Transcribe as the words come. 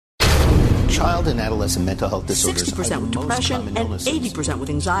Child and adolescent mental health disorders 60% with depression and 80% with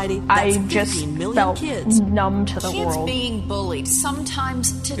anxiety. That's I just felt kids. Numb to the kids world. Being bullied,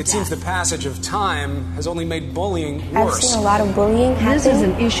 sometimes to death. It seems the passage of time has only made bullying worse. I've seen a lot of bullying happen. This is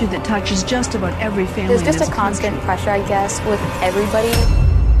an issue that touches just about every family. There's just a constant pressure, I guess, with everybody.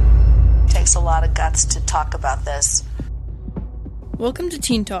 It takes a lot of guts to talk about this. Welcome to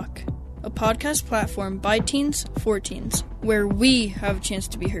Teen Talk, a podcast platform by teens for teens, where we have a chance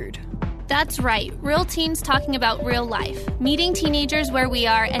to be heard. That's right, real teens talking about real life, meeting teenagers where we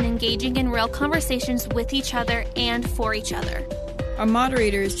are and engaging in real conversations with each other and for each other. Our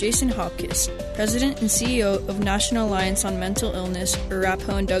moderator is Jason Hopkins, President and CEO of National Alliance on Mental Illness,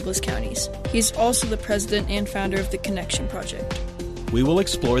 Arapahoe and Douglas counties. He's also the president and founder of the Connection Project. We will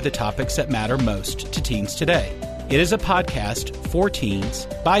explore the topics that matter most to teens today. It is a podcast for teens,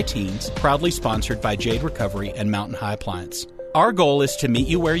 by teens, proudly sponsored by Jade Recovery and Mountain High Appliance. Our goal is to meet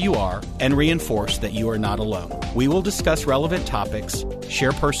you where you are and reinforce that you are not alone. We will discuss relevant topics,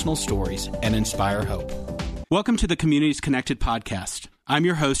 share personal stories, and inspire hope. Welcome to the Communities Connected podcast. I'm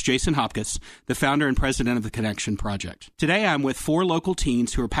your host, Jason Hopkins, the founder and president of the Connection Project. Today, I'm with 4 local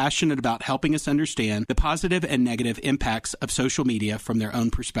teens who are passionate about helping us understand the positive and negative impacts of social media from their own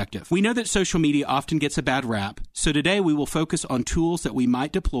perspective. We know that social media often gets a bad rap, so today we will focus on tools that we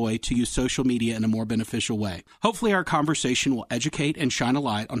might deploy to use social media in a more beneficial way. Hopefully, our conversation will educate and shine a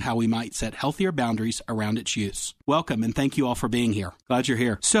light on how we might set healthier boundaries around its use. Welcome, and thank you all for being here. Glad you're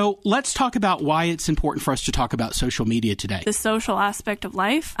here. So let's talk about why it's important for us to talk about social media today. The social aspect of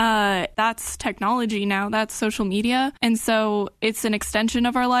life, that's technology now, that's social media. And so it's an extension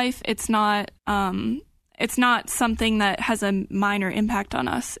of our life. It's not something that has a minor impact on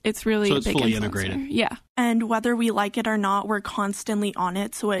us. It's really it's a big fully influencer. Integrated. Yeah. And whether we like it or not, we're constantly on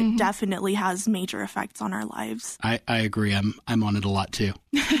it. So it definitely has major effects on our lives. I agree. I'm on it a lot too.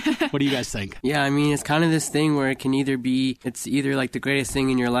 What do you guys think? Yeah, I mean, it's kind of this thing where it can it's either like the greatest thing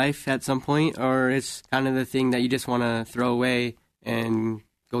in your life at some point, or it's kind of the thing that you just want to throw away and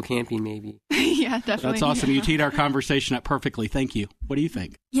go camping maybe. Yeah, definitely. That's awesome. Yeah. You teed our conversation up perfectly. Thank you. What do you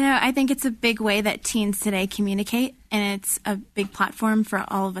think? You know, I think it's a big way that teens today communicate, and it's a big platform for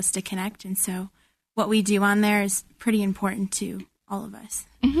all of us to connect. And so what we do on there is pretty important to all of us.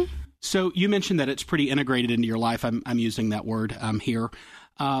 Mm-hmm. So you mentioned that it's pretty integrated into your life. I'm using that word here.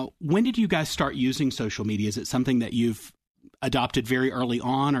 When did you guys start using social media? Is it something that you've adopted very early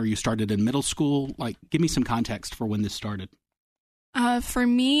on, or you started in middle school? Like, give me some context for when this started. For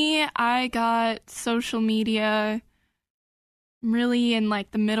me, I got social media really in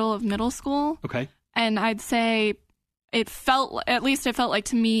like the middle of middle school. Okay. And I'd say it felt like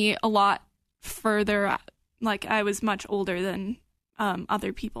to me a lot further, like I was much older than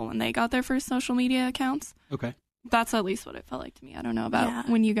other people when they got their first social media accounts. Okay. That's at least what it felt like to me. I don't know about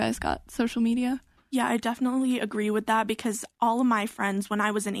when you guys got social media. Yeah, I definitely agree with that, because all of my friends, when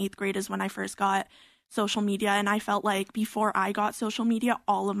I was in 8th grade is when I first got social media, and I felt like before I got social media,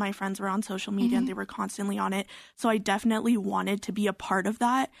 all of my friends were on social media and they were constantly on it. So I definitely wanted to be a part of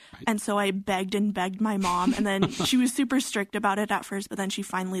that. Right. And so I begged my mom, and then she was super strict about it at first, but then she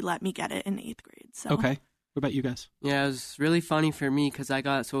finally let me get it in 8th grade. So. Okay. What about you guys? Yeah, it was really funny for me because I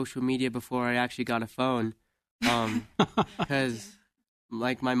got social media before I actually got a phone. Because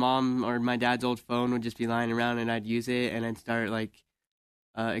like my mom or my dad's old phone would just be lying around and I'd use it, and I'd start like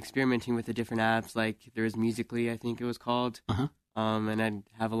experimenting with the different apps. Like there was Musical.ly, I think it was called. And I'd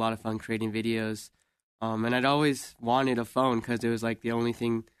have a lot of fun creating videos. And I'd always wanted a phone because it was like the only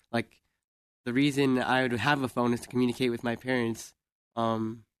thing, like the reason I would have a phone is to communicate with my parents.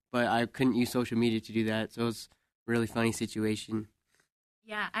 But I couldn't use social media to do that. So it was a really funny situation.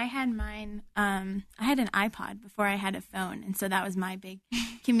 Yeah, I had mine. I had an iPod before I had a phone, and so that was my big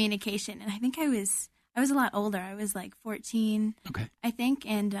communication. And I think I was a lot older. I was like 14, I think.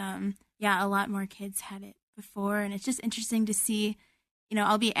 And a lot more kids had it before. And it's just interesting to see, you know,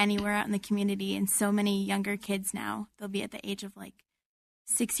 I'll be anywhere out in the community, and so many younger kids now, they'll be at the age of like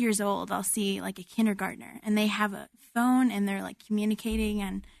 6 years old. I'll see like a kindergartner, and they have a phone, and they're like communicating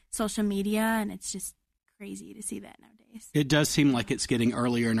on social media, and it's just crazy to see that nowadays. It does seem like it's getting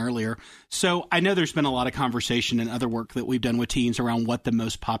earlier and earlier. So I know there's been a lot of conversation and other work that we've done with teens around what the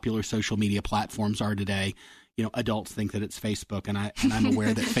most popular social media platforms are today. You know, adults think that it's Facebook, and I'm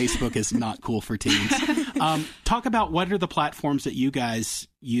aware that Facebook is not cool for teens. Talk about what are the platforms that you guys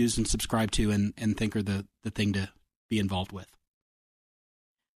use and subscribe to and think are the thing to be involved with.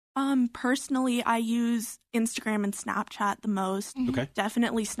 Personally, I use Instagram and Snapchat the most. Okay.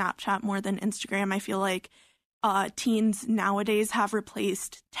 Definitely Snapchat more than Instagram. I feel like teens nowadays have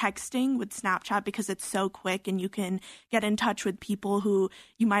replaced texting with Snapchat because it's so quick and you can get in touch with people who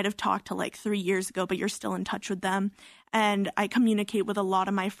you might have talked to like 3 years ago, but you're still in touch with them. And I communicate with a lot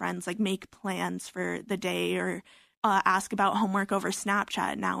of my friends, like make plans for the day or ask about homework over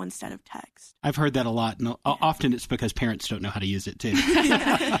Snapchat now instead of text. I've heard that a lot. And often it's because parents don't know how to use it too.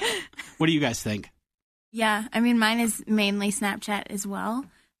 What do you guys think? Yeah, I mean, mine is mainly Snapchat as well.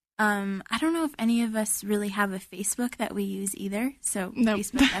 I don't know if any of us really have a Facebook that we use either. So nope.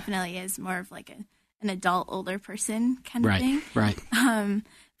 Facebook definitely is more of like an adult, older person kind of thing. Right.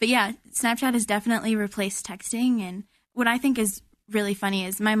 But yeah, Snapchat has definitely replaced texting. And what I think is really funny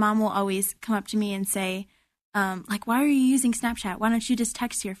is my mom will always come up to me and say, like, why are you using Snapchat? Why don't you just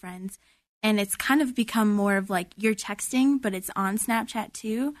text your friends? And it's kind of become more of like you're texting, but it's on Snapchat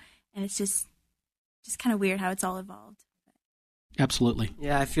too. And it's just kind of weird how it's all evolved. Absolutely.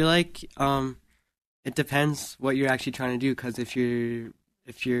 Yeah, I feel like it depends what you're actually trying to do. Because if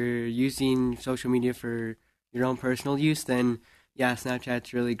you're using social media for your own personal use, then yeah,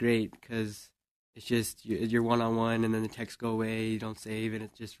 Snapchat's really great because it's just you're one-on-one, and then the texts go away, you don't save, and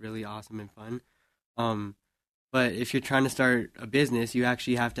it's just really awesome and fun. But if you're trying to start a business, you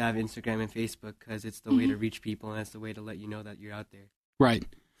actually have to have Instagram and Facebook because it's the way to reach people, and it's the way to let you know that you're out there. Right.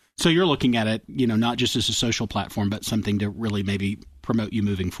 So you're looking at it, not just as a social platform, but something to really maybe promote you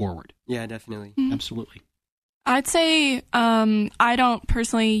moving forward. Yeah, definitely. Mm-hmm. Absolutely. I'd say I don't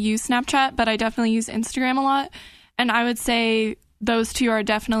personally use Snapchat, but I definitely use Instagram a lot. And I would say those two are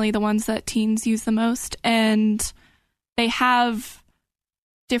definitely the ones that teens use the most. And they have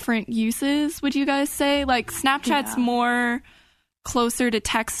different uses, would you guys say? Like Snapchat's more closer to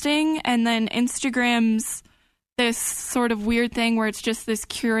texting, and then Instagram's this sort of weird thing where it's just this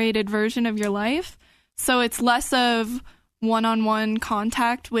curated version of your life. So it's less of one-on-one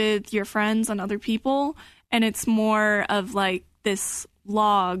contact with your friends and other people, and it's more of like this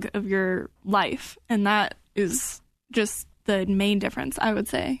log of your life. And that is just the main difference, I would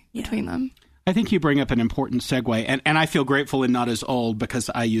say, between them. I think you bring up an important segue, and I feel grateful and not as old because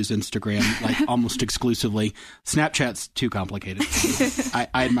I use Instagram like almost exclusively. Snapchat's too complicated. I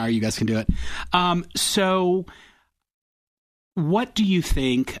admire you guys can do it. So what do you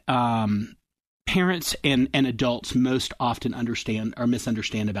think parents and adults most often understand or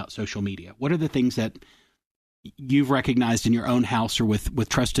misunderstand about social media? What are the things that you've recognized in your own house or with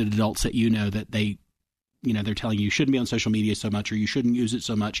trusted adults that that they're telling you shouldn't be on social media so much or you shouldn't use it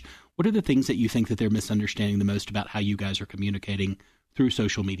so much? What are the things that you think that they're misunderstanding the most about how you guys are communicating through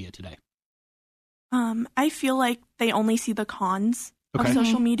social media today? I feel like they only see the cons of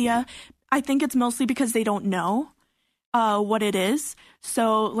social media. I think it's mostly because they don't know what it is.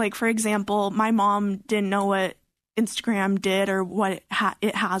 So, like, for example, my mom didn't know what Instagram did or what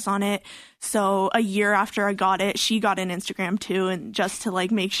it has on it. So a year after I got it, she got an Instagram too, and just to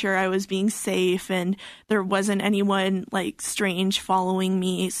like make sure I was being safe and there wasn't anyone like strange following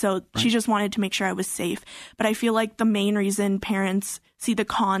me. So she just wanted to make sure I was safe. But I feel like the main reason parents see the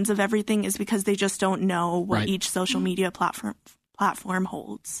cons of everything is because they just don't know what each social media platform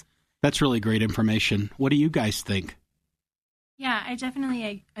holds. That's really great information. What do you guys think? Yeah, I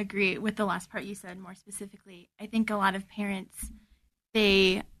definitely agree with the last part you said more specifically. I think a lot of parents,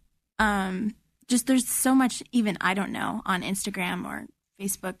 they there's so much even I don't know on Instagram or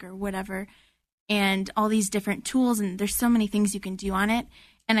Facebook or whatever, and all these different tools, and there's so many things you can do on it.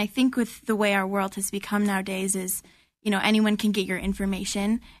 And I think with the way our world has become nowadays is, anyone can get your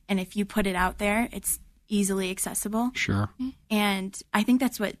information, and if you put it out there, it's easily accessible. Sure. And I think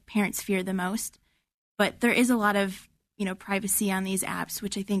that's what parents fear the most. But there is a lot of privacy on these apps,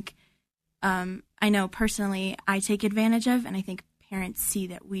 which I think, I know personally I take advantage of, and I think parents see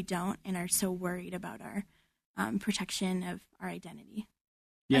that we don't and are so worried about our protection of our identity.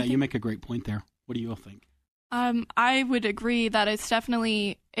 Yeah, you make a great point there. What do you all think? I would agree that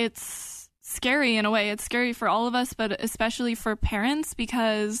it's scary in a way. It's scary for all of us, but especially for parents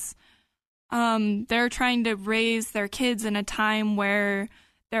because they're trying to raise their kids in a time where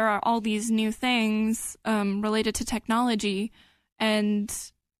there are all these new things related to technology,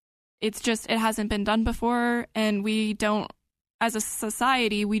 and it hasn't been done before, and we don't, as a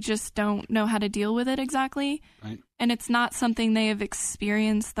society, we just don't know how to deal with it exactly. Right. And it's not something they have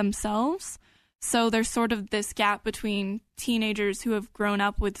experienced themselves. So there's sort of this gap between teenagers who have grown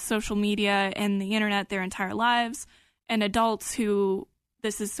up with social media and the internet their entire lives and adults who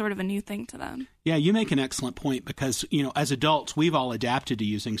this is sort of a new thing to them. Yeah, you make an excellent point because, as adults, we've all adapted to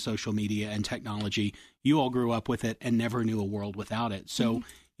using social media and technology. You all grew up with it and never knew a world without it. So,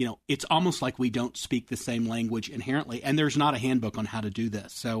 it's almost like we don't speak the same language inherently, and there's not a handbook on how to do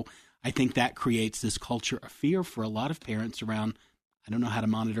this. So I think that creates this culture of fear for a lot of parents around, I don't know how to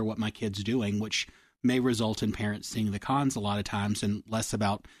monitor what my kid's doing, which may result in parents seeing the cons a lot of times and less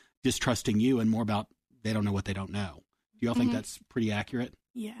about distrusting you and more about they don't know what they don't know. Do you all think that's pretty accurate?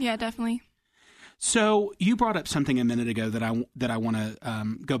 Yeah, definitely. So you brought up something a minute ago that I want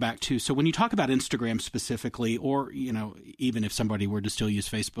to go back to. So when you talk about Instagram specifically, or even if somebody were to still use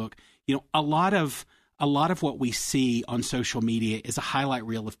Facebook, a lot of what we see on social media is a highlight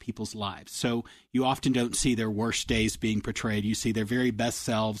reel of people's lives. So you often don't see their worst days being portrayed. You see their very best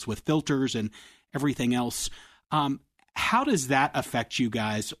selves with filters and everything else. How does that affect you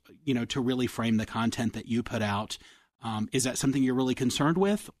guys, to really frame the content that you put out? Is that something you're really concerned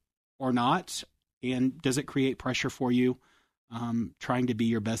with or not? And does it create pressure for you trying to be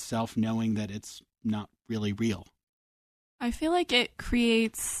your best self, knowing that it's not really real? I feel like it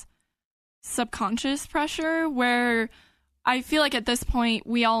creates subconscious pressure where I feel like at this point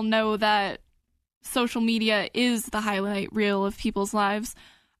we all know that social media is the highlight reel of people's lives.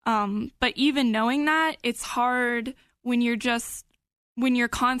 But even knowing that, it's hard when you're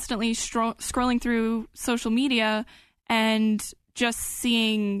constantly scrolling through social media and just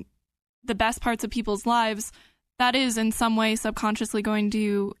seeing the best parts of people's lives. That is in some way subconsciously going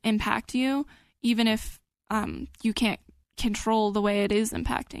to impact you, even if you can't control the way it is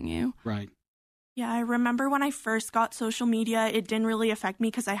impacting you. Right. Yeah, I remember when I first got social media, it didn't really affect me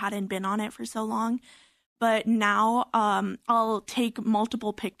because I hadn't been on it for so long. But now I'll take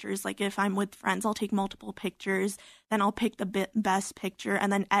multiple pictures. Like if I'm with friends, I'll take multiple pictures. Then I'll pick the best picture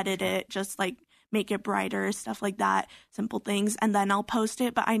and then edit it, just like make it brighter, stuff like that, simple things. And then I'll post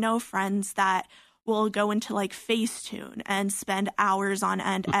it. But I know friends that will go into like Facetune and spend hours on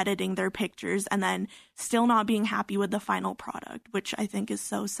end editing their pictures and then still not being happy with the final product, which I think is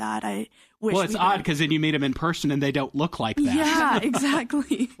so sad. I wish. Well, it's odd because then you meet them in person and they don't look like that. Yeah,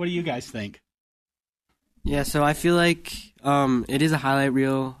 exactly. What do you guys think? Yeah, so I feel like it is a highlight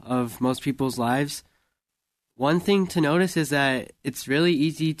reel of most people's lives. One thing to notice is that it's really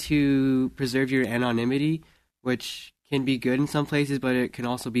easy to preserve your anonymity, which can be good in some places, but it can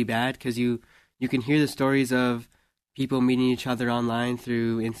also be bad because you can hear the stories of people meeting each other online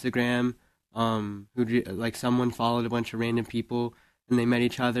through Instagram, who like someone followed a bunch of random people and they met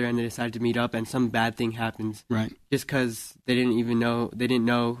each other and they decided to meet up and some bad thing happens. Right. Just because they didn't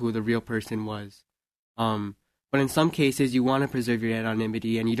know who the real person was. But in some cases, you want to preserve your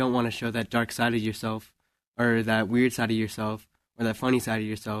anonymity and you don't want to show that dark side of yourself or that weird side of yourself or that funny side of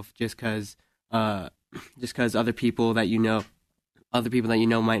yourself just because other people that you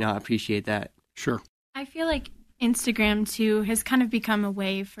know might not appreciate that. Sure. I feel like Instagram, too, has kind of become a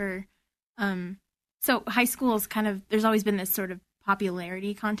way for, so high school is there's always been this sort of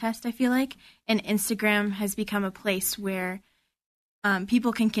popularity contest, I feel like, and Instagram has become a place where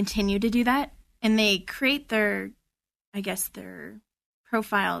people can continue to do that. And they create their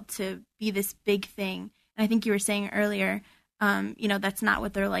profile to be this big thing. And I think you were saying earlier, that's not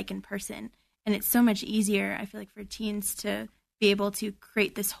what they're like in person. And it's so much easier, I feel like, for teens to be able to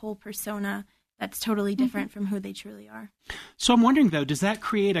create this whole persona that's totally different from who they truly are. So I'm wondering, though, does that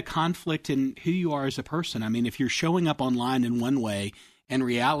create a conflict in who you are as a person? I mean, if you're showing up online in one way, in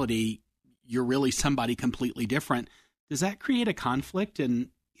reality, you're really somebody completely different, does that create a conflict in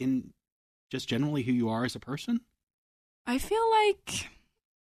just generally who you are as a person? I feel like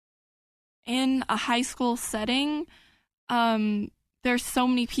in a high school setting, there's so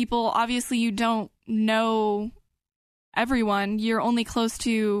many people. Obviously, you don't know everyone. You're only close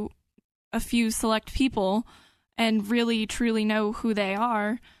to a few select people and really truly know who they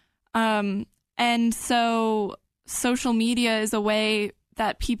are. And so social media is a way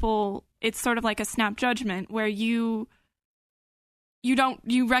that people, it's sort of like a snap judgment where you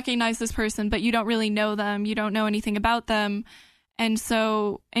recognize this person, but you don't really know them. You don't know anything about them. And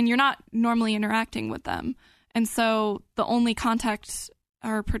you're not normally interacting with them. And so the only contact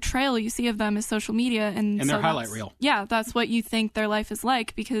or portrayal you see of them is social media. And their highlight reel. Yeah, that's what you think their life is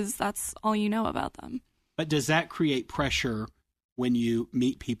like because that's all you know about them. But does that create pressure when you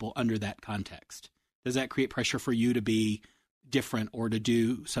meet people under that context? Does that create pressure for you to be different or to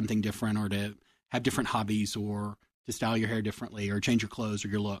do something different or to have different hobbies or to style your hair differently or change your clothes or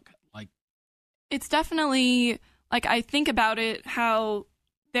your look? It's definitely, I think about it, how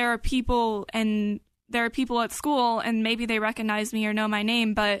there are people at school and maybe they recognize me or know my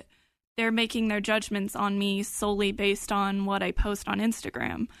name, but they're making their judgments on me solely based on what I post on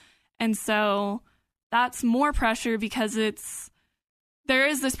Instagram. And so that's more pressure because there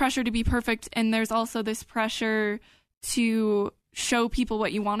is this pressure to be perfect and there's also this pressure to show people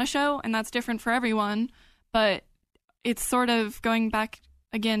what you want to show, and that's different for everyone. But it's sort of going back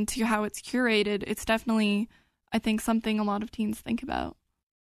again, to how it's curated, it's definitely, I think, something a lot of teens think about.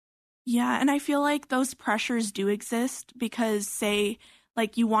 Yeah, and I feel like those pressures do exist because, say,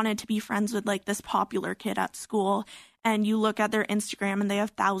 like you wanted to be friends with like this popular kid at school, and you look at their Instagram and they have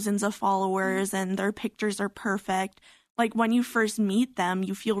thousands of followers and their pictures are perfect. Like when you first meet them,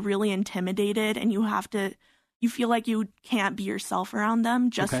 you feel really intimidated and you feel like you can't be yourself around them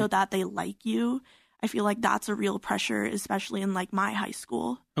just so that they like you. I feel like that's a real pressure, especially in like my high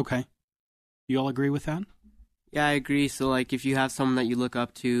school. Okay. You all agree with that? Yeah, I agree. So, like, if you have someone that you look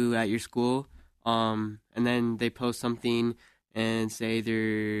up to at your school, and then they post something and say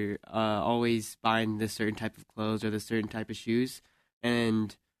they're always buying this certain type of clothes or this certain type of shoes,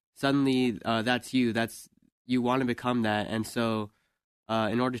 and suddenly that's you. You want to become that, and so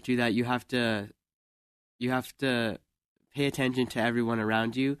in order to do that, you have to pay attention to everyone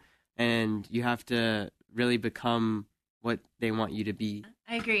around you, and you have to really become what they want you to be.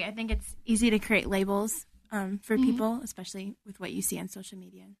 I agree. I think it's easy to create labels for people, especially with what you see on social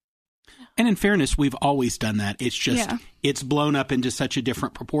media. And in fairness, we've always done that. It's just, it's blown up into such a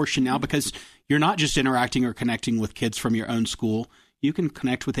different proportion now because you're not just interacting or connecting with kids from your own school. You can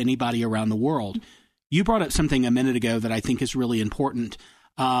connect with anybody around the world. You brought up something a minute ago that I think is really important,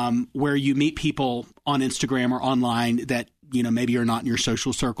 where you meet people on Instagram or online that, you know, maybe you're not in your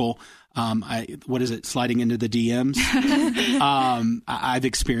social circle. What is it? Sliding into the DMs. I've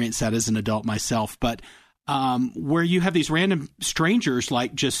experienced that as an adult myself, but where you have these random strangers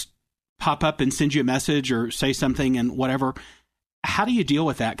like just pop up and send you a message or say something and whatever. How do you deal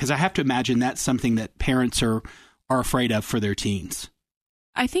with that? Because I have to imagine that's something that parents are afraid of for their teens.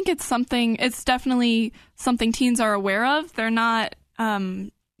 I think it's definitely something teens are aware of. They're not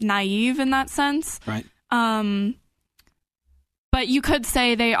naive in that sense. Right. But you could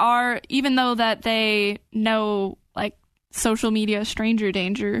say they are, even though that they know like social media stranger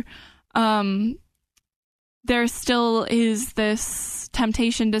danger, there still is this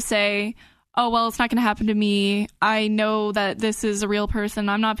temptation to say, oh, well, it's not going to happen to me. I know that this is a real person.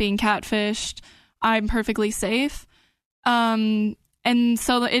 I'm not being catfished. I'm perfectly safe. And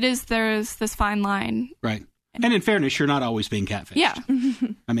so there's this fine line. Right. And in fairness, you're not always being catfished. Yeah.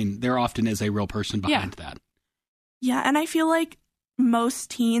 I mean, there often is a real person behind that. Yeah, and I feel like most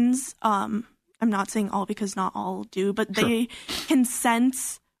teens, I'm not saying all because not all do, but they can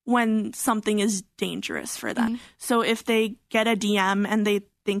sense when something is dangerous for them. So if they get a DM and they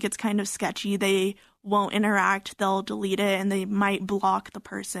think it's kind of sketchy, they won't interact, they'll delete it, and they might block the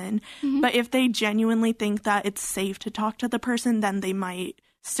person. But if they genuinely think that it's safe to talk to the person, then they might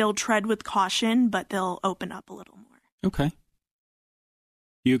still tread with caution, but they'll open up a little more. Okay.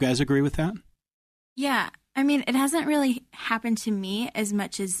 You guys agree with that? Yeah. I mean, it hasn't really happened to me as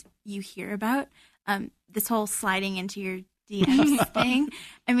much as you hear about. This whole sliding into your DMs thing.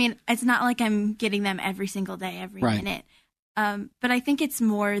 I mean, it's not like I'm getting them every single day, every minute. But I think it's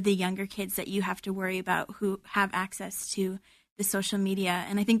more the younger kids that you have to worry about who have access to the social media.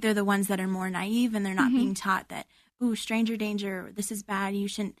 And I think they're the ones that are more naive and they're not being taught that, ooh, stranger danger, this is bad. You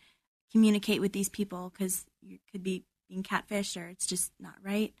shouldn't communicate with these people because you could be being catfished or it's just not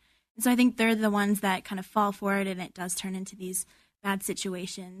right. And so I think they're the ones that kind of fall for it and it does turn into these bad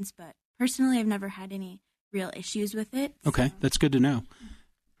situations. But personally, I've never had any real issues with it. Okay, that's good to know.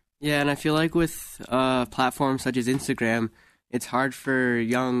 Yeah, and I feel like with platforms such as Instagram, it's hard for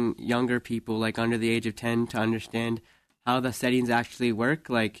younger people, like under the age of 10, to understand how the settings actually work.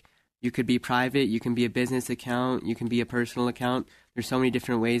 Like, you could be private, you can be a business account, you can be a personal account. There's so many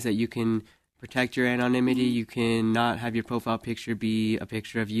different ways that you can protect your anonymity. You can not have your profile picture be a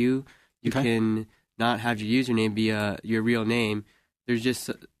picture of you. You can not have your username be your real name. There's just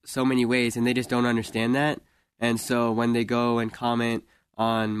so many ways, and they just don't understand that. And so when they go and comment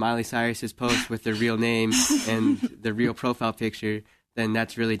on Miley Cyrus's post with their real name and the real profile picture, then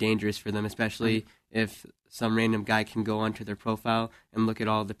that's really dangerous for them, especially if some random guy can go onto their profile and look at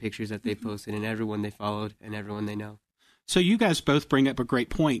all the pictures that they posted and everyone they followed and everyone they know. So you guys both bring up a great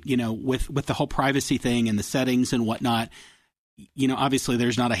point, you know, with the whole privacy thing and the settings and whatnot. You know, obviously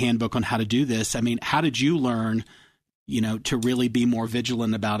there's not a handbook on how to do this. I mean, how did you learn, you know, to really be more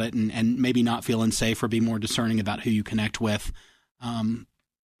vigilant about it and maybe not feel unsafe or be more discerning about who you connect with?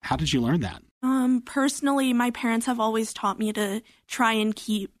 How did you learn that? Personally, my parents have always taught me to try and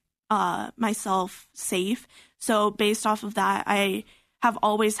keep myself safe. So based off of that, I have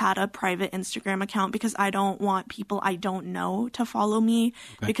always had a private Instagram account because I don't want people I don't know to follow me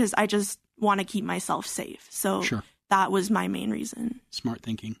because I just want to keep myself safe. So that was my main reason. Smart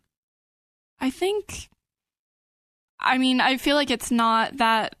thinking. I feel like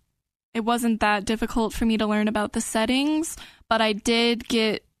it wasn't that difficult for me to learn about the settings, but I did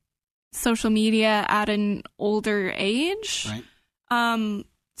get social media at an older age. Right.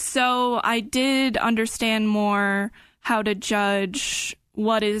 So I did understand more how to judge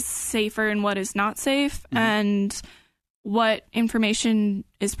what is safer and what is not safe, and what information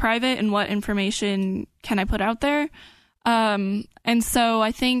is private and what information can I put out there. And so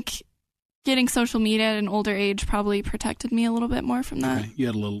I think getting social media at an older age probably protected me a little bit more from that. Okay. You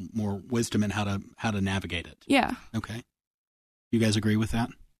had a little more wisdom in how to navigate it. Yeah. Okay. You guys agree with that?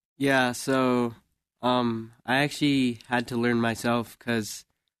 Yeah, so I actually had to learn myself because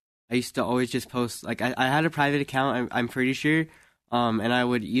I used to always just post, like, I had a private account, I'm pretty sure, and I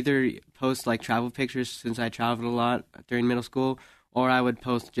would either post, like, travel pictures since I traveled a lot during middle school, or I would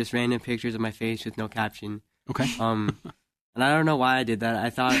post just random pictures of my face with no caption. Okay. And I don't know why I did that.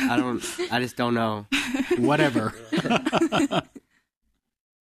 I just don't know. Whatever.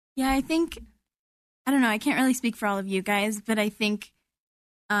 Yeah, I think, I don't know, I can't really speak for all of you guys, but I think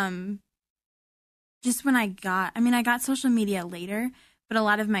just when I got social media later, but a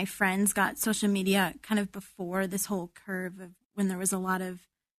lot of my friends got social media kind of before this whole curve of when there was a lot of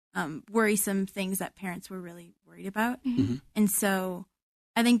worrisome things that parents were really worried about. Mm-hmm. And so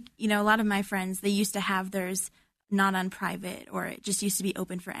I think, a lot of my friends, they used to have theirs not on private, or it just used to be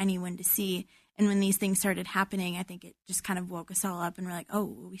open for anyone to see. And when these things started happening, I think it just kind of woke us all up and we're like, oh,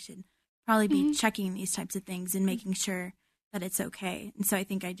 well, we should probably be checking these types of things and making sure that it's okay. And so I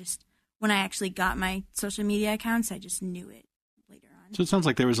think when I actually got my social media accounts, I just knew it later on. So it sounds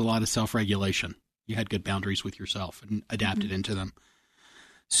like there was a lot of self-regulation. You had good boundaries with yourself and adapted into them.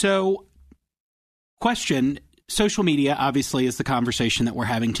 So, question, social media obviously is the conversation that we're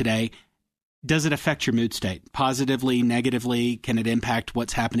having today. Does it affect your mood state? Positively, negatively? Can it impact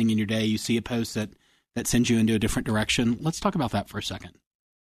what's happening in your day? You see a post that sends you into a different direction. Let's talk about that for a second.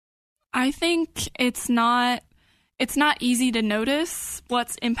 I think it's not easy to notice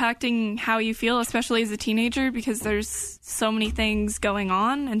what's impacting how you feel, especially as a teenager, because there's so many things going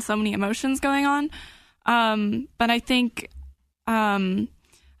on and so many emotions going on. But I think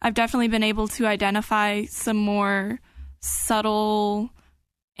I've definitely been able to identify some more subtle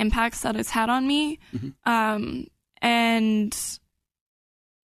impacts that it's had on me. Mm-hmm. And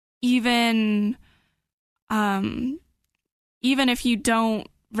even if you don't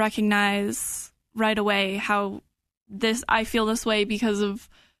recognize right away how I feel this way because of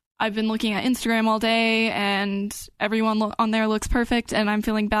I've been looking at Instagram all day and everyone on there looks perfect and I'm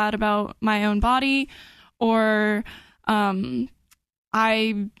feeling bad about my own body, or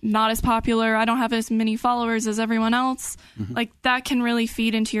I'm not as popular, I don't have as many followers as everyone else. Mm-hmm. Like, that can really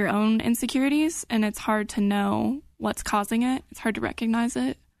feed into your own insecurities, and it's hard to know what's causing it. It's hard to recognize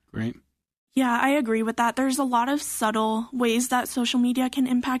it. Great. Yeah, I agree with that. There's a lot of subtle ways that social media can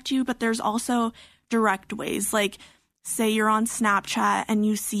impact you, but there's also direct ways. Like, say you're on Snapchat and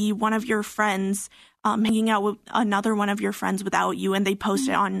you see one of your friends hanging out with another one of your friends without you, and they post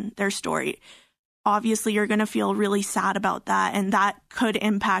it on their story. Obviously, you're going to feel really sad about that, and that could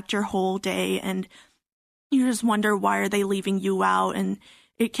impact your whole day, and you just wonder, why are they leaving you out? And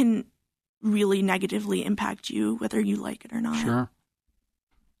it can really negatively impact you, whether you like it or not. Sure.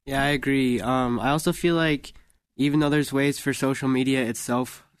 Yeah, I agree. I also feel like even though there's ways for social media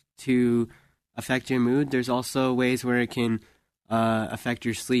itself to affect your mood, there's also ways where it can affect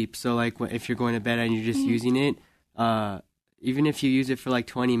your sleep. So, like, if you're going to bed and you're just using it, even if you use it for like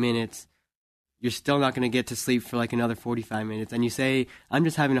 20 minutes, you're still not going to get to sleep for like another 45 minutes. And you say, I'm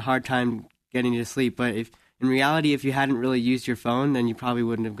just having a hard time getting to sleep. But if in reality, if you hadn't really used your phone, then you probably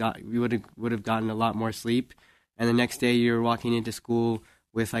would have gotten a lot more sleep. And the next day you're walking into school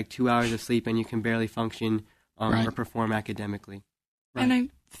with like 2 hours of sleep and you can barely function or perform academically. Right. And I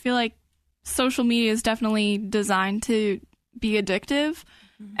feel like social media is definitely designed to be addictive,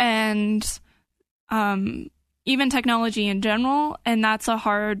 and even technology in general. And that's a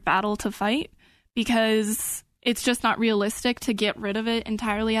hard battle to fight, because it's just not realistic to get rid of it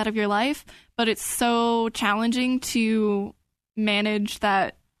entirely out of your life. But it's so challenging to manage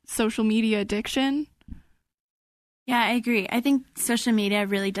that social media addiction. Yeah, I agree. I think social media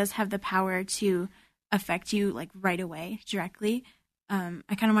really does have the power to affect you like right away, directly.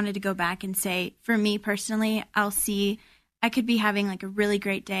 I kind of wanted to go back and say, for me personally, I could be having like a really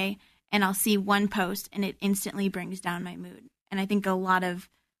great day and I'll see one post and it instantly brings down my mood. And I think a lot of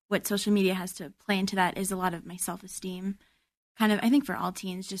what social media has to play into that is a lot of my self-esteem. Kind of, I think for all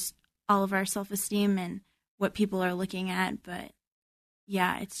teens, just all of our self-esteem and what people are looking at. But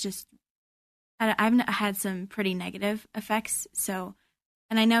yeah, it's just, I've had some pretty negative effects. So,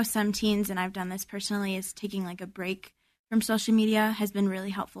 and I know some teens, and I've done this personally, is taking like a break from social media has been really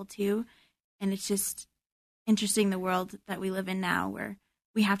helpful too. And it's just, interesting the world that we live in now, where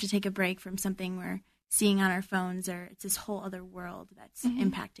we have to take a break from something we're seeing on our phones, or it's this whole other world that's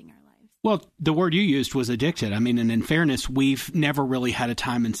impacting our lives. Well, the word you used was addicted. I mean, and in fairness, we've never really had a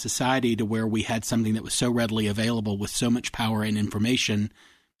time in society to where we had something that was so readily available with so much power and information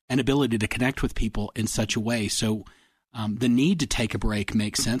and ability to connect with people in such a way. So the need to take a break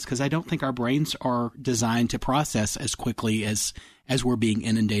makes sense, because I don't think our brains are designed to process as quickly as we're being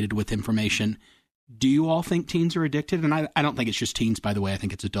inundated with information. Do you all think teens are addicted? And I don't think it's just teens, by the way. I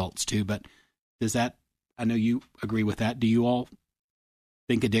think it's adults too. But does that, I know you agree with that. Do you all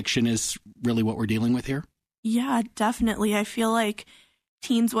think addiction is really what we're dealing with here? Yeah, definitely. I feel like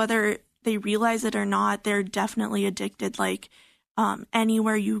teens, whether they realize it or not, they're definitely addicted. Like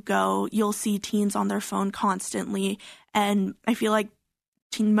anywhere you go, you'll see teens on their phone constantly. And I feel like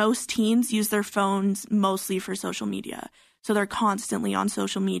most teens use their phones mostly for social media. So they're constantly on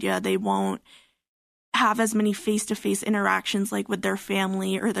social media. They won't have as many face-to-face interactions like with their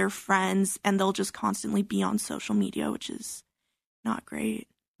family or their friends, and they'll just constantly be on social media, which is not great.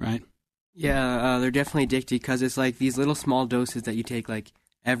 Right. Yeah, they're definitely addicted, because it's like these little small doses that you take like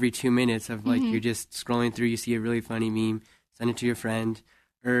every 2 minutes of like you're just scrolling through, you see a really funny meme, send it to your friend,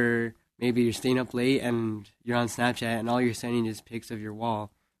 or maybe you're staying up late and you're on Snapchat and all you're sending is pics of your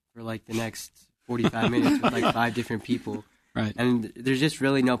wall for like the next 45 minutes with like 5 different people. Right. And there's just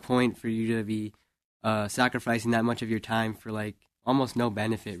really no point for you to be sacrificing that much of your time for like almost no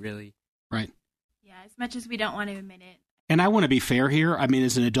benefit, really. Right. Yeah, as much as we don't want to admit it. And I want to be fair here. I mean,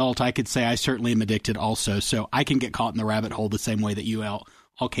 as an adult, I could say I certainly am addicted also. So I can get caught in the rabbit hole the same way that you all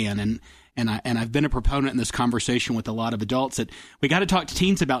can. And I've been a proponent in this conversation with a lot of adults that we got to talk to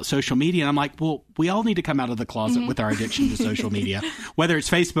teens about social media. And I'm like, well, we all need to come out of the closet with our addiction to social media, whether it's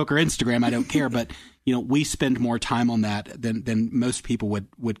Facebook or Instagram. I don't care. But, you know, we spend more time on that than most people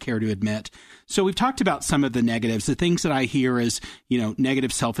would care to admit. So we've talked about some of the negatives. The things that I hear is, you know,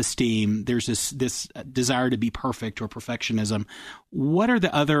 negative self-esteem. There's this desire to be perfect or perfectionism. What are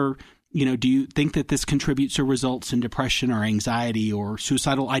the other, you know, do you think that this contributes or results in depression or anxiety or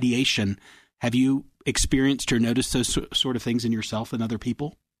suicidal ideation? Have you experienced or noticed those sort of things in yourself and other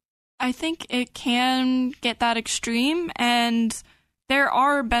people? I think it can get that extreme, and there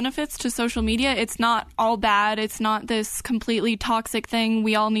are benefits to social media. It's not all bad. It's not this completely toxic thing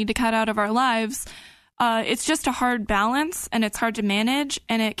we all need to cut out of our lives. It's just a hard balance, and it's hard to manage,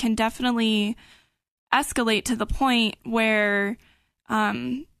 and it can definitely escalate to the point where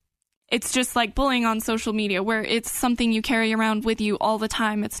it's just like bullying on social media, where it's something you carry around with you all the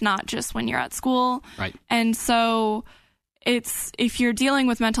time. It's not just when you're at school. Right. And so if you're dealing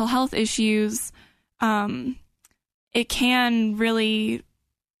with mental health issues, it can really...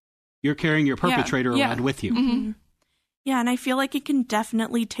 You're carrying your perpetrator around with you. Mm-hmm. Yeah, and I feel like it can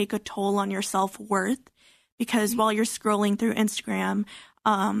definitely take a toll on your self-worth, because while you're scrolling through Instagram,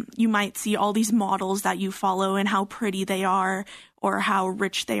 you might see all these models that you follow and how pretty they are or how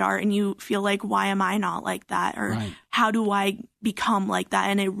rich they are, and you feel like, why am I not like that? Or how do I become like that?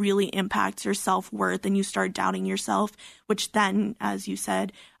 And it really impacts your self-worth, and you start doubting yourself, which then, as you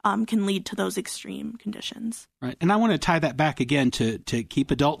said, can lead to those extreme conditions. Right. And I want to tie that back again to keep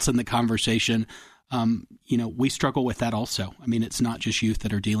adults in the conversation. You know, we struggle with that also. I mean, it's not just youth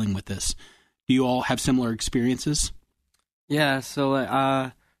that are dealing with this. Do you all have similar experiences? Yeah,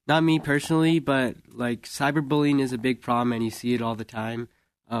 so not me personally, but like cyberbullying is a big problem, and you see it all the time.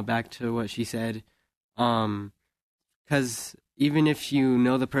 Back to what she said, because even if you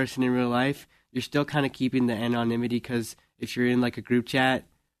know the person in real life, you're still kind of keeping the anonymity, because if you're in like a group chat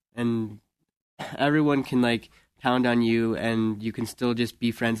and everyone can like pound on you and you can still just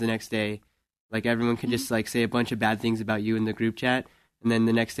be friends the next day, like everyone can just like say a bunch of bad things about you in the group chat, and then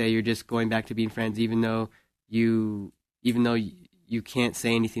the next day you're just going back to being friends, even though you can't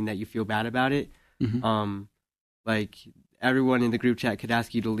say anything that you feel bad about it. Mm-hmm. Like everyone in the group chat could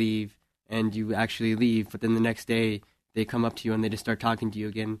ask you to leave, and you actually leave, but then the next day they come up to you and they just start talking to you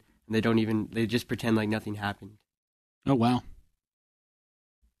again, and they just pretend like nothing happened. Oh, wow.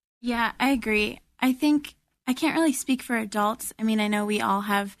 Yeah, I agree. I think I can't really speak for adults. I mean, I know we all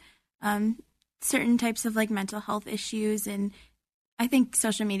have certain types of like mental health issues, and I think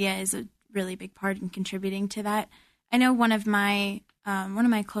social media is a really big part in contributing to that. I know one of my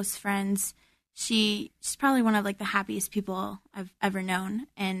close friends, she's probably one of like the happiest people I've ever known.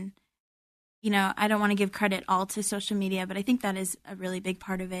 And, you know, I don't want to give credit all to social media, but I think that is a really big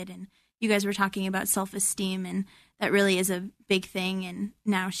part of it. And you guys were talking about self-esteem, and that really is a big thing. And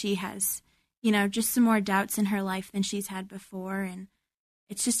now she has, you know, just some more doubts in her life than she's had before. And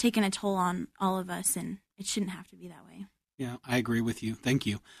it's just taken a toll on all of us, and it shouldn't have to be that way. Yeah, I agree with you. Thank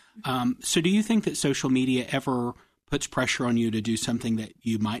you. So do you think that social media ever puts pressure on you to do something that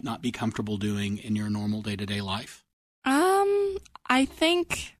you might not be comfortable doing in your normal day-to-day life? I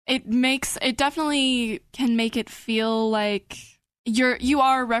think it definitely can make it feel like you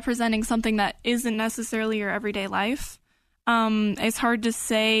are representing something that isn't necessarily your everyday life. It's hard to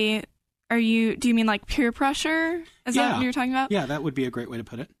say. Do you mean like peer pressure? Is that what you're talking about? Yeah, that would be a great way to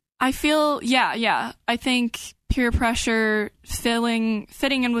put it. I feel, yeah. I think peer pressure fitting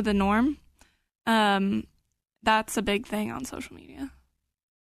in with the norm, that's a big thing on social media.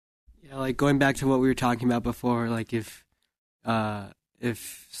 Yeah, like going back to what we were talking about before, like if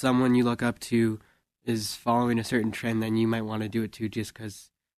someone you look up to is following a certain trend, then you might want to do it too just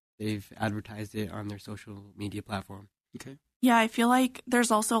because they've advertised it on their social media platform. Okay. Yeah, I feel like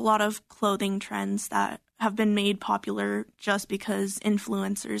there's also a lot of clothing trends that have been made popular just because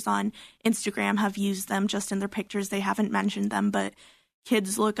influencers on Instagram have used them just in their pictures. They haven't mentioned them, but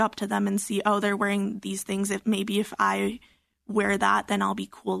kids look up to them and see, oh, they're wearing these things. If I wear that, then I'll be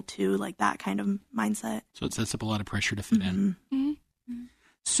cool too, like that kind of mindset. So it sets up a lot of pressure to fit in. Mm-hmm.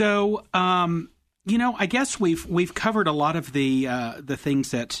 So, I guess we've covered a lot of the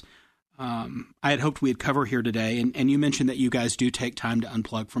things that I had hoped we'd cover here today. And you mentioned that you guys do take time to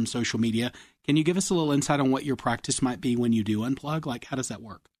unplug from social media. Can you give us a little insight on what your practice might be when you do unplug? Like, how does that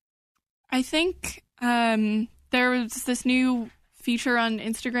work? I think there was this new feature on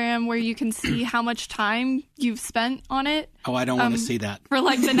Instagram where you can see how much time you've spent on it. Oh, I don't want to see that. For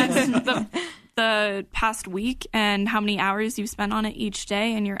like the past week and how many hours you've spent on it each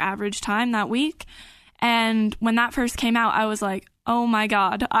day and your average time that week. And when that first came out, I was like, oh my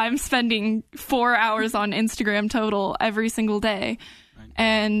God, I'm spending 4 hours on Instagram total every single day. Right.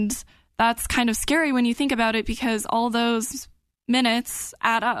 And that's kind of scary when you think about it because all those minutes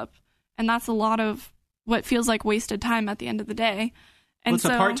add up. And that's a lot of what feels like wasted time at the end of the day. And it's a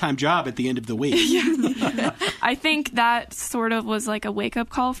part-time job at the end of the week. I think that sort of was like a wake-up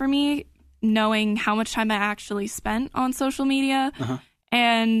call for me, knowing how much time I actually spent on social media. Uh-huh.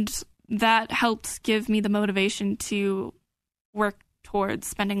 And that helped give me the motivation to work towards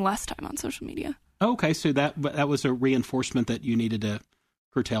spending less time on social media. Okay, so that was a reinforcement that you needed to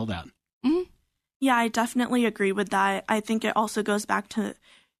curtail that. Mm-hmm. Yeah, I definitely agree with that. I think it also goes back to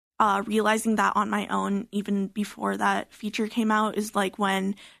realizing that on my own, even before that feature came out, is like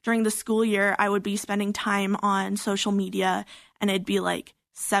when during the school year, I would be spending time on social media and it'd be like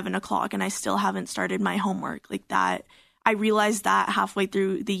 7:00 and I still haven't started my homework like that. I realized that halfway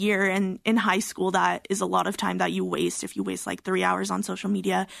through the year, and in high school, that is a lot of time that you waste if you waste like 3 hours on social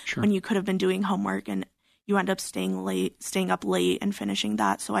media when you could have been doing homework, and you end up staying up late and finishing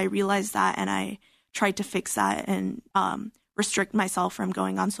that. So I realized that, and I tried to fix that and restrict myself from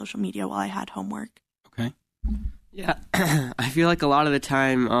going on social media while I had homework. Okay. Yeah, I feel like a lot of the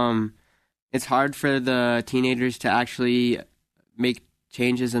time it's hard for the teenagers to actually make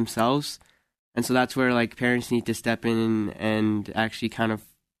changes themselves. And so that's where like parents need to step in and actually kind of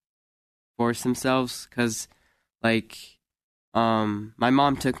force themselves. Because like my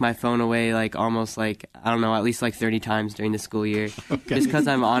mom took my phone away like almost like, I don't know, at least like 30 times during the school year. Okay. Just because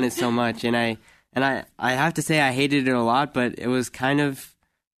I'm on it so much. And I have to say I hated it a lot, but it was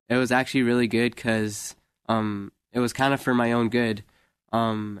actually really good because it was kind of for my own good.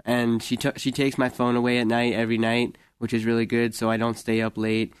 And she takes my phone away at night every night, which is really good, so I don't stay up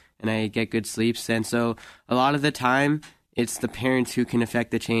late and I get good sleeps. And so a lot of the time, it's the parents who can affect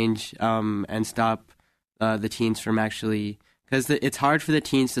the change and stop the teens from actually, because it's hard for the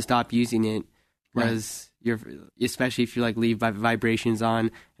teens to stop using it, because especially if you like leave vibrations on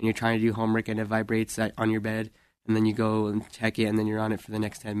and you're trying to do homework and it vibrates on your bed, and then you go and check it and then you're on it for the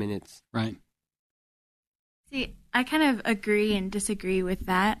next 10 minutes. Right. See, I kind of agree and disagree with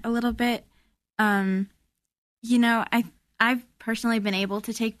that a little bit. I've personally been able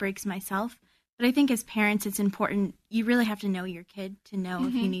to take breaks myself, but I think as parents, it's important. You really have to know your kid to know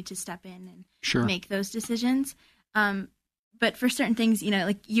if you need to step in and make those decisions. But for certain things,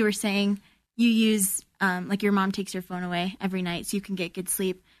 like you were saying, you use, like your mom takes your phone away every night so you can get good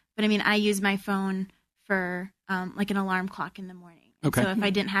sleep. But I mean, I use my phone for like an alarm clock in the morning. Okay. So if I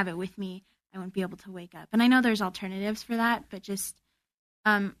didn't have it with me, I wouldn't be able to wake up. And I know there's alternatives for that, but just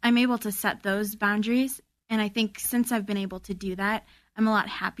I'm able to set those boundaries. And I think since I've been able to do that, I'm a lot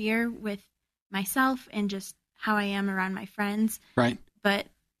happier with myself and just how I am around my friends. Right. But,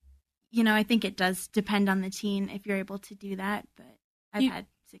 I think it does depend on the teen if you're able to do that. But I've had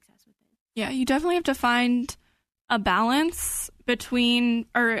success with it. Yeah, you definitely have to find a balance between,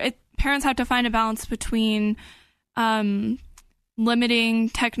 parents have to find a balance between limiting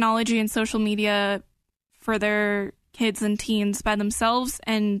technology and social media for their kids and teens by themselves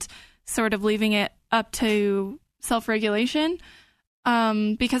and sort of leaving it up to self-regulation.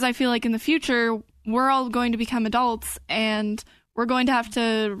 Because I feel like in the future, we're all going to become adults and we're going to have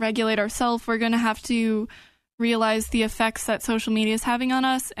to regulate ourselves. We're going to have to realize the effects that social media is having on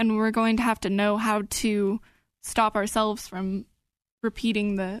us, and we're going to have to know how to stop ourselves from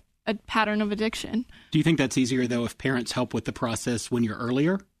repeating a pattern of addiction. Do you think that's easier, though, if parents help with the process when you're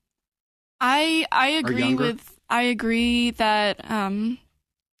earlier? I agree that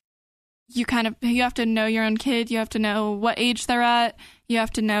you have to know your own kid. You have to know what age they're at. You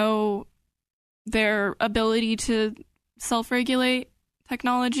have to know their ability to self-regulate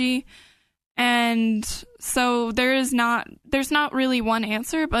technology. And so there's not really one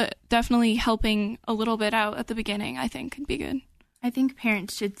answer, but definitely helping a little bit out at the beginning, I think, could be good. I think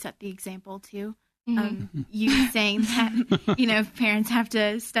parents should set the example too. You saying that, parents have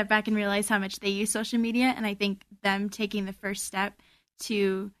to step back and realize how much they use social media. And I think them taking the first step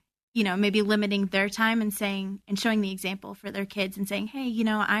to, maybe limiting their time and showing the example for their kids and saying, hey,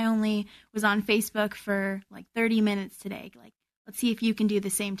 I only was on Facebook for like 30 minutes today. Like, let's see if you can do the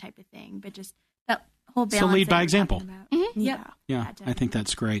same type of thing. But just that whole balance. So lead by example. Yeah, I think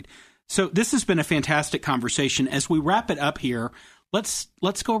that's great. So this has been a fantastic conversation. As we wrap it up here, let's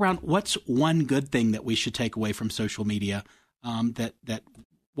go around. What's one good thing that we should take away from social media that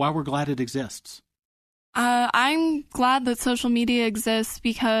why we're glad it exists? I'm glad that social media exists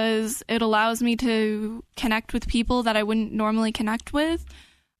because it allows me to connect with people that I wouldn't normally connect with.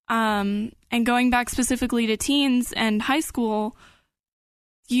 And going back specifically to teens and high school,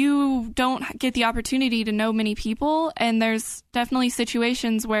 you don't get the opportunity to know many people. And there's definitely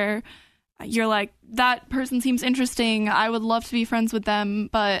situations where you're like, that person seems interesting. I would love to be friends with them,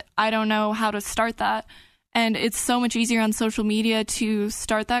 but I don't know how to start that. And it's so much easier on social media to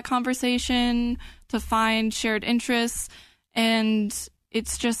start that conversation, to find shared interests. And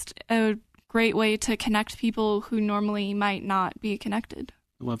it's just a great way to connect people who normally might not be connected.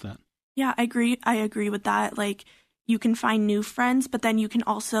 I love that. Yeah, I agree with that. Like, you can find new friends, but then you can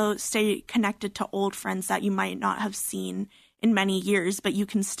also stay connected to old friends that you might not have seen in many years, but you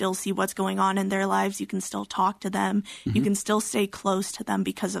can still see what's going on in their lives. You can still talk to them. Mm-hmm. You can still stay close to them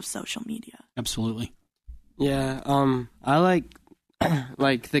because of social media. Absolutely. Yeah, I like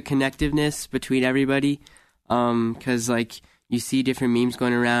the connectiveness between everybody, because like you see different memes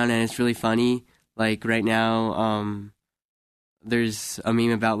going around and it's really funny. Like right now, there's a meme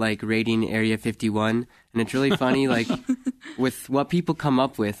about like raiding Area 51, and it's really funny. Like with what people come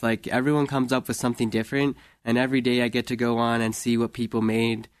up with, like everyone comes up with something different, and every day I get to go on and see what people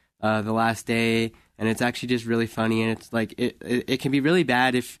made the last day, and it's actually just really funny. And it's like it can be really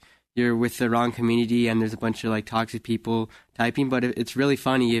bad if you're with the wrong community and there's a bunch of like toxic people typing, but it's really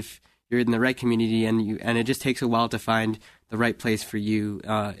funny if you're in the right community and it just takes a while to find the right place for you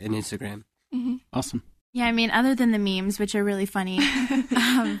in Instagram. Mm-hmm. Awesome. Yeah, I mean, other than the memes, which are really funny,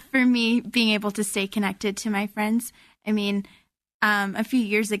 for me, being able to stay connected to my friends, I mean, a few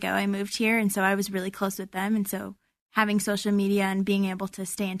years ago, I moved here, and so I was really close with them, and so having social media and being able to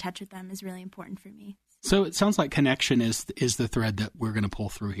stay in touch with them is really important for me. So it sounds like connection is the thread that we're going to pull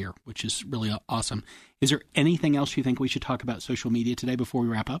through here, which is really awesome. Is there anything else you think we should talk about social media today before we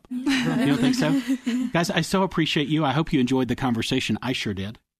wrap up? You don't think so? Guys, I so appreciate you. I hope you enjoyed the conversation. I sure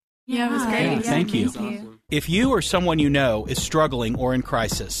did. Yeah, it was great. Yeah, thank you. If you or someone you know is struggling or in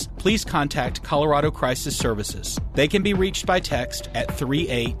crisis, please contact Colorado Crisis Services. They can be reached by text at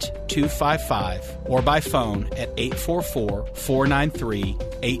 38255 or by phone at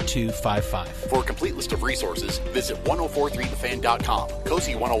 844-493-8255. For a complete list of resources, visit 1043thefan.com,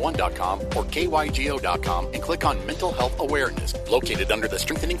 cozy101.com, or kygo.com and click on Mental Health Awareness, located under the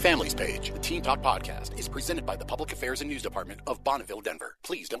Strengthening Families page. The Teen Talk Podcast is presented by the Public Affairs and News Department of Bonneville, Denver.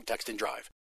 Please don't text and drive.